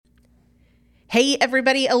Hey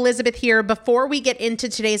everybody, Elizabeth here. Before we get into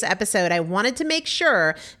today's episode, I wanted to make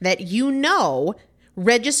sure that you know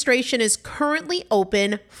registration is currently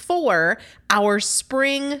open for our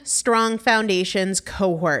Spring Strong Foundations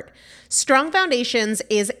cohort. Strong Foundations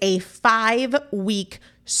is a 5-week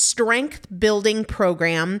strength building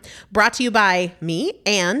program brought to you by me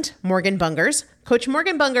and Morgan Bungers. Coach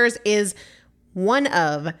Morgan Bungers is one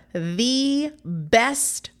of the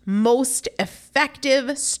best, most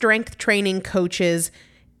effective strength training coaches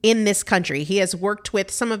in this country. He has worked with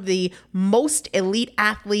some of the most elite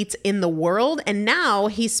athletes in the world, and now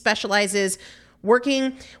he specializes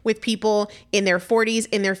working with people in their 40s,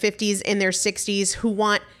 in their 50s, in their 60s who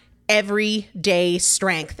want everyday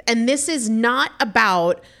strength. And this is not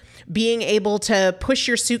about being able to push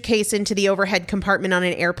your suitcase into the overhead compartment on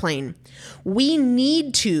an airplane. We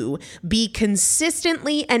need to be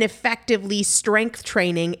consistently and effectively strength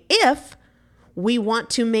training if we want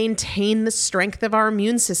to maintain the strength of our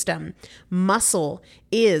immune system. Muscle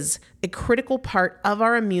is a critical part of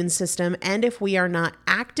our immune system, and if we are not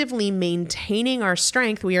actively maintaining our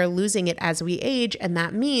strength, we are losing it as we age, and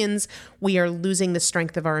that means we are losing the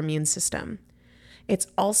strength of our immune system. It's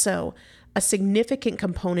also a significant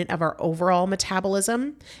component of our overall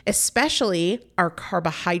metabolism, especially our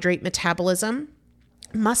carbohydrate metabolism.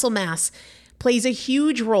 Muscle mass plays a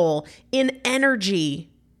huge role in energy,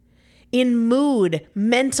 in mood,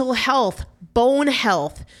 mental health, bone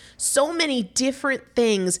health, so many different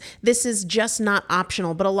things. This is just not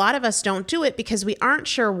optional, but a lot of us don't do it because we aren't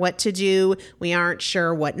sure what to do. We aren't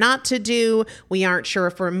sure what not to do. We aren't sure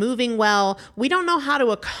if we're moving well. We don't know how to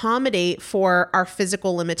accommodate for our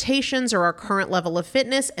physical limitations or our current level of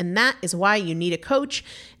fitness, and that is why you need a coach,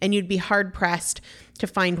 and you'd be hard-pressed to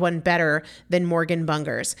find one better than Morgan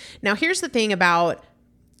Bungers. Now, here's the thing about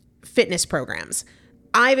fitness programs.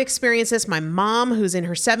 I've experienced this. My mom, who's in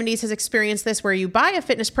her 70s, has experienced this, where you buy a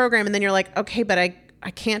fitness program and then you're like, okay, but I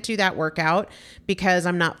can't do that workout because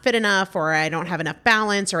I'm not fit enough, or I don't have enough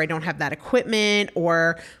balance, or I don't have that equipment,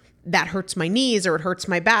 or that hurts my knees, or it hurts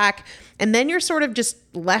my back. And then you're sort of just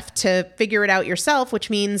left to figure it out yourself, which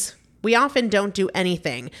means we often don't do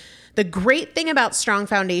anything. The great thing about Strong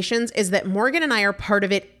Foundations is that Morgan and I are part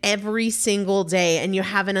of it every single day, and you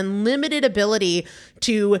have an unlimited ability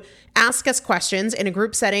to ask us questions in a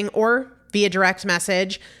group setting or via direct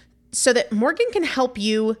message so that Morgan can help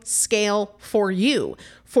you scale for you,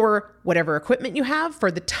 for whatever equipment you have, for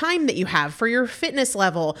the time that you have, for your fitness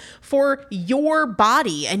level, for your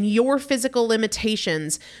body and your physical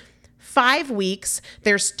limitations. 5 weeks,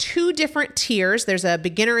 there's 2 different tiers. There's a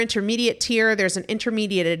beginner intermediate tier. There's an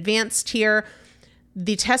intermediate advanced tier.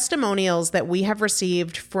 The testimonials that we have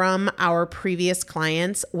received from our previous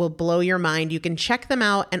clients will blow your mind. You can check them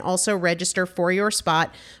out and also register for your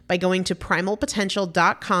spot by going to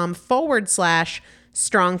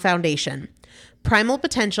primalpotential.com/strong foundation.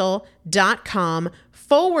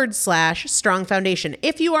 primalpotential.com/strong foundation.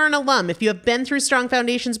 If you are an alum, if you have been through Strong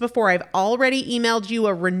Foundations before, I've already emailed you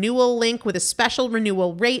a renewal link with a special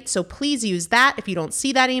renewal rate, so please use that. If you don't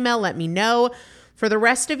see that email, let me know. For the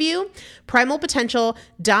rest of you,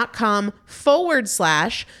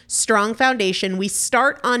 primalpotential.com/strong foundation. We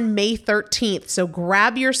start on May 13th, so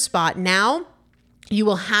grab your spot now. You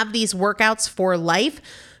will have these workouts for life.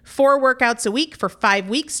 4 workouts a week for 5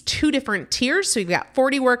 weeks, 2 different tiers. So you've got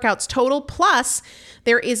 40 workouts total. Plus,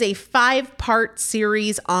 there is a 5-part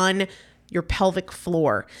series on your pelvic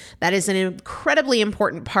floor. That is an incredibly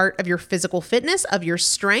important part of your physical fitness, of your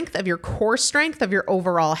strength, of your core strength, of your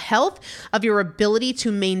overall health, of your ability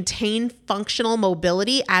to maintain functional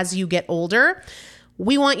mobility as you get older.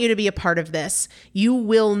 We want you to be a part of this. You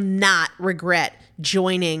will not regret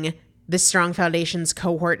joining the Strong Foundations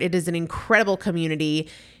cohort. It is an incredible community.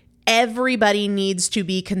 Everybody needs to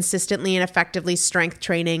be consistently and effectively strength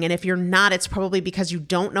training. And if you're not, it's probably because you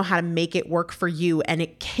don't know how to make it work for you. And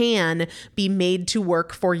it can be made to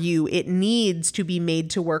work for you. It needs to be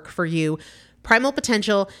made to work for you.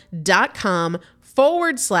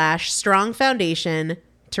 primalpotential.com/strong foundation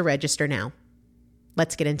to register now.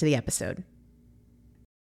 Let's get into the episode.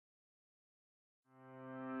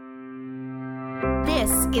 This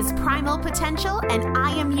is Primal Potential, and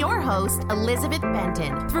I am your host, Elizabeth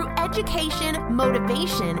Benton. Through education,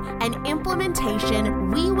 motivation, and implementation,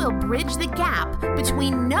 we will bridge the gap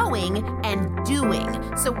between knowing and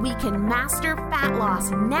doing so we can master fat loss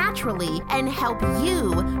naturally and help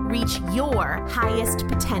you reach your highest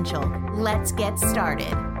potential. Let's get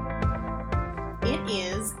started. It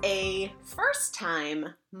is a first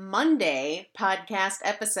time Monday podcast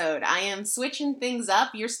episode. I am switching things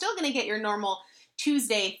up. You're still going to get your normal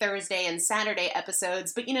Tuesday, Thursday, and Saturday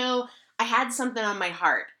episodes, but I had something on my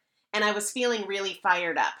heart, and I was feeling really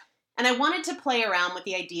fired up. And I wanted to play around with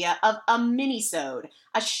the idea of a mini-sode,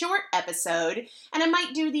 a short episode, and I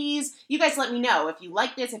might do these. You guys let me know if you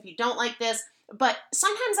like this, if you don't like this, but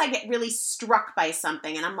sometimes I get really struck by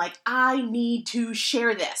something and I'm like, I need to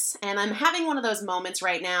share this. And I'm having one of those moments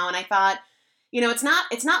right now, and I thought,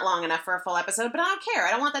 it's not long enough for a full episode, but I don't care.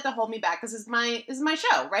 I don't want that to hold me back. This is my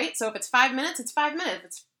show, right? So if it's 5 minutes, it's 5 minutes. If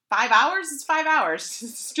it's 5 hours, it's 5 hours.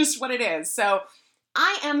 It's just what it is. So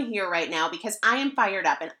I am here right now because I am fired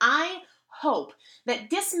up, and I hope that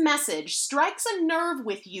this message strikes a nerve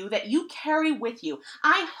with you that you carry with you.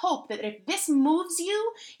 I hope that if this moves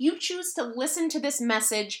you, you choose to listen to this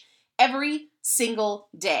message every single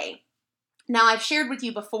day. Now, I've shared with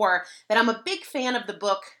you before that I'm a big fan of the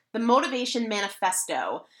book, The Motivation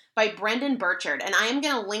Manifesto by Brendon Burchard, and I am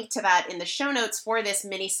going to link to that in the show notes for this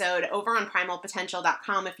mini-sode over on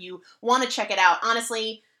primalpotential.com if you want to check it out.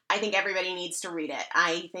 Honestly, I think everybody needs to read it.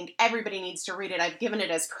 I've given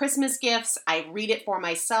it as Christmas gifts. I read it for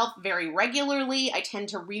myself very regularly. I tend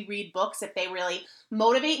to reread books if they really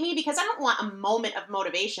motivate me because I don't want a moment of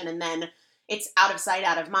motivation and then it's out of sight,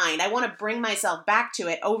 out of mind. I want to bring myself back to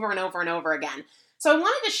it over and over and over again. So I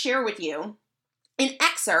wanted to share with you an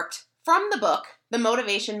excerpt from the book, The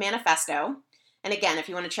Motivation Manifesto. And again, if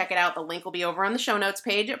you want to check it out, the link will be over on the show notes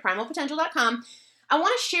page at primalpotential.com. I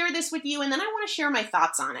want to share this with you, and then I want to share my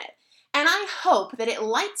thoughts on it. And I hope that it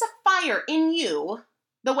lights a fire in you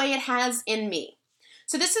the way it has in me.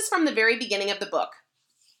 So this is from the very beginning of the book.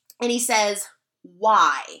 And he says,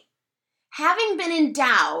 why? Having been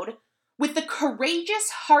endowed with the courageous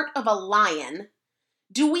heart of a lion,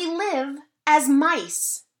 do we live as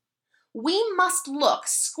mice? We must look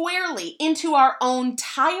squarely into our own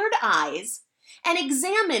tired eyes and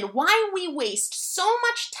examine why we waste so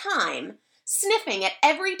much time sniffing at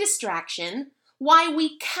every distraction, why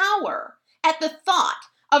we cower at the thought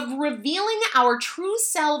of revealing our true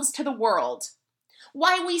selves to the world,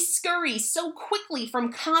 why we scurry so quickly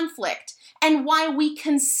from conflict, and why we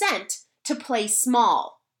consent to play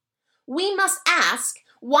small. We must ask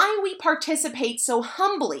why we participate so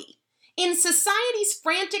humbly in society's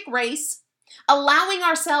frantic race, allowing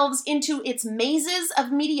ourselves into its mazes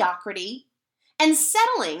of mediocrity, and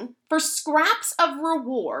settling for scraps of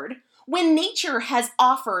reward when nature has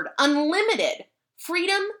offered unlimited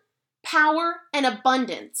freedom, power, and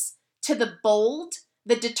abundance to the bold,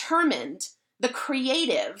 the determined, the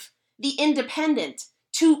creative, the independent,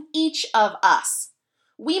 to each of us.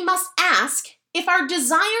 We must ask if our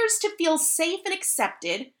desires to feel safe and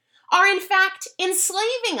accepted are in fact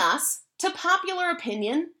enslaving us to popular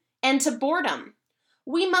opinion and to boredom.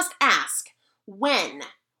 We must ask, when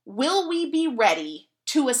will we be ready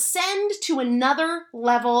to ascend to another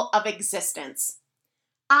level of existence?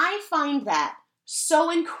 I find that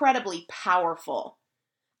so incredibly powerful.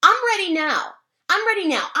 I'm ready now.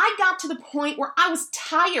 I got to the point where I was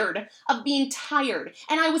tired of being tired,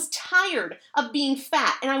 and I was tired of being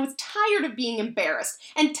fat, and I was tired of being embarrassed,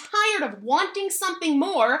 and tired of wanting something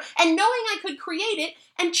more and knowing I could create it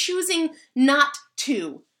and choosing not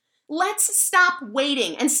to. Let's stop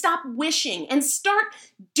waiting and stop wishing and start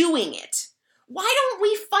doing it. Why don't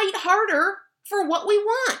we fight harder for what we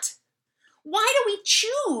want? Why do we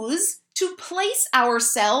choose to place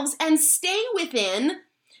ourselves and stay within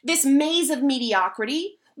this maze of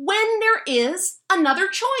mediocrity when there is another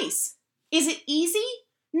choice? Is it easy?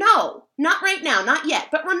 No, not right now, not yet.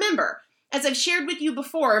 But remember, as I've shared with you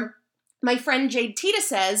before, my friend Jade Tita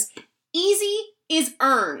says, easy is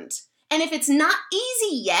earned. And if it's not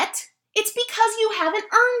easy yet, it's because you haven't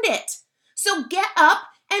earned it. So get up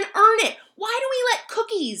and earn it. Why do we let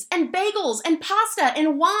cookies and bagels and pasta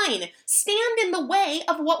and wine stand in the way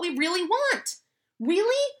of what we really want?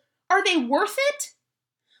 Really? Are they worth it?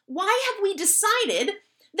 Why have we decided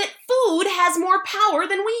that food has more power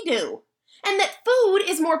than we do? And that food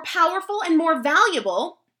is more powerful and more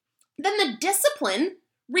valuable than the discipline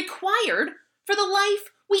required for the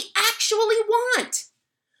life we actually want?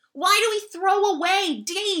 Why do we throw away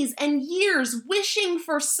days and years wishing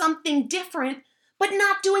for something different but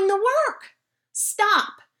not doing the work?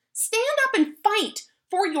 Stop. Stand up and fight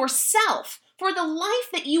for yourself, for the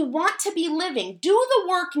life that you want to be living. Do the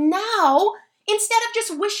work now instead of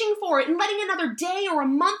just wishing for it and letting another day or a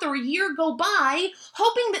month or a year go by,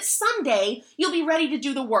 hoping that someday you'll be ready to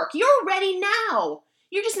do the work. You're ready now.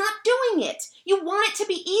 You're just not doing it. You want it to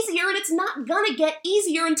be easier, and it's not gonna get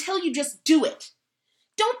easier until you just do it.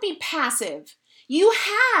 Don't be passive. You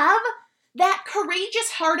have that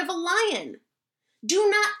courageous heart of a lion. Do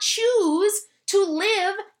not choose to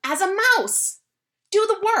live as a mouse. Do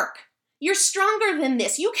the work. You're stronger than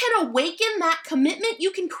this. You can awaken that commitment.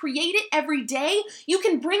 You can create it every day. You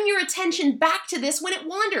can bring your attention back to this when it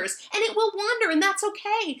wanders, and it will wander, and that's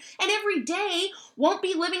okay. And every day won't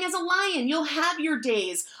be living as a lion. You'll have your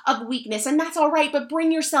days of weakness, and that's all right, but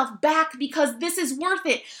bring yourself back because this is worth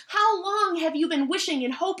it. How long have you been wishing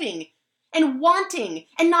and hoping and wanting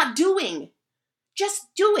and not doing?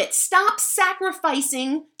 Just do it. Stop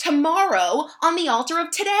sacrificing tomorrow on the altar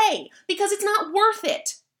of today because it's not worth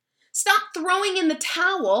it. Stop throwing in the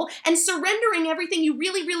towel and surrendering everything you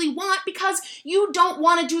really, really want because you don't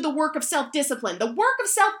want to do the work of self-discipline. The work of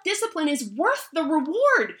self-discipline is worth the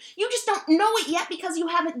reward. You just don't know it yet because you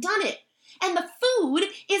haven't done it. And the food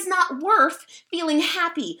is not worth feeling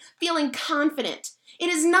happy, feeling confident. It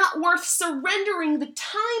is not worth surrendering the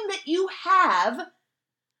time that you have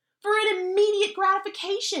for an immediate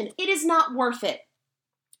gratification. It is not worth it.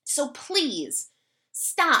 So please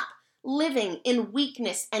stop living in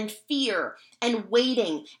weakness and fear and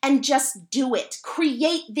waiting and just do it.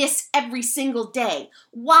 Create this every single day.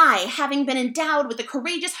 Why, having been endowed with the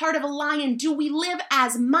courageous heart of a lion, do we live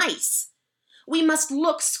as mice? We must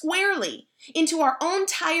look squarely into our own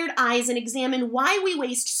tired eyes and examine why we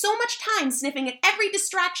waste so much time sniffing at every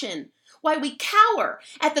distraction, why we cower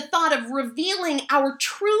at the thought of revealing our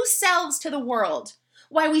true selves to the world,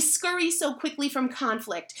 why we scurry so quickly from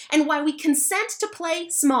conflict, and why we consent to play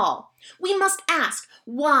small. We must ask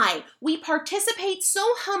why we participate so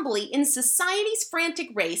humbly in society's frantic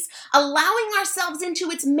race, allowing ourselves into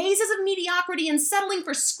its mazes of mediocrity and settling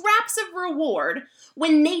for scraps of reward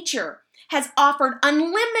when nature has offered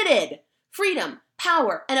unlimited freedom,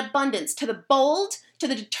 power, and abundance to the bold, to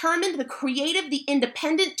the determined, the creative, the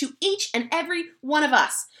independent, to each and every one of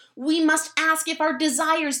us. We must ask if our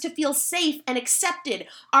desires to feel safe and accepted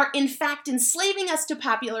are in fact enslaving us to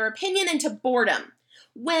popular opinion and to boredom.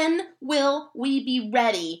 When will we be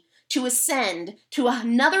ready to ascend to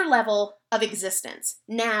another level of existence?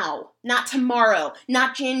 Now, not tomorrow,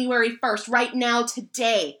 not January 1st, right now,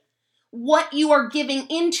 today. What you are giving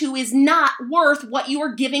into is not worth what you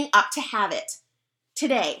are giving up to have it.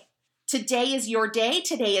 Today. Today is your day,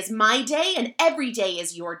 today is my day, and every day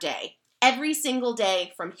is your day. Every single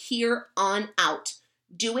day from here on out.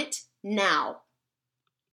 Do it now.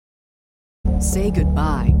 Say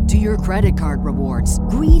goodbye to your credit card rewards.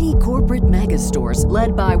 Greedy corporate mega stores,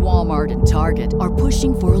 led by Walmart and Target, are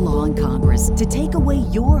pushing for a law in Congress to take away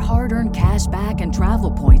your hard-earned cash back and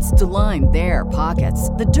travel points to line their pockets.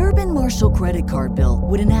 The Durbin-Marshall credit card bill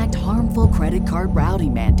would enact harmful credit card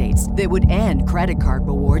routing mandates that would end credit card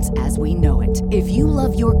rewards as we know it. If you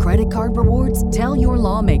love your credit card rewards, tell your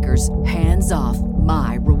lawmakers, hands off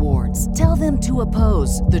my rewards. Tell them to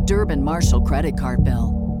oppose the Durbin-Marshall credit card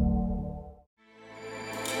bill.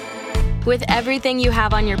 With everything you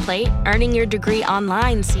have on your plate, earning your degree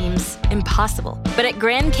online seems impossible. But at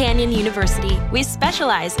Grand Canyon University, we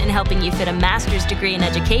specialize in helping you fit a master's degree in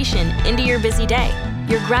education into your busy day.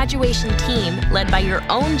 Your graduation team, led by your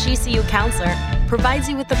own GCU counselor, provides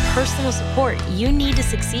you with the personal support you need to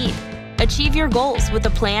succeed. Achieve your goals with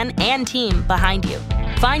a plan and team behind you.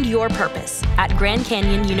 Find your purpose at Grand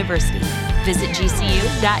Canyon University. Visit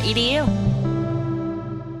gcu.edu.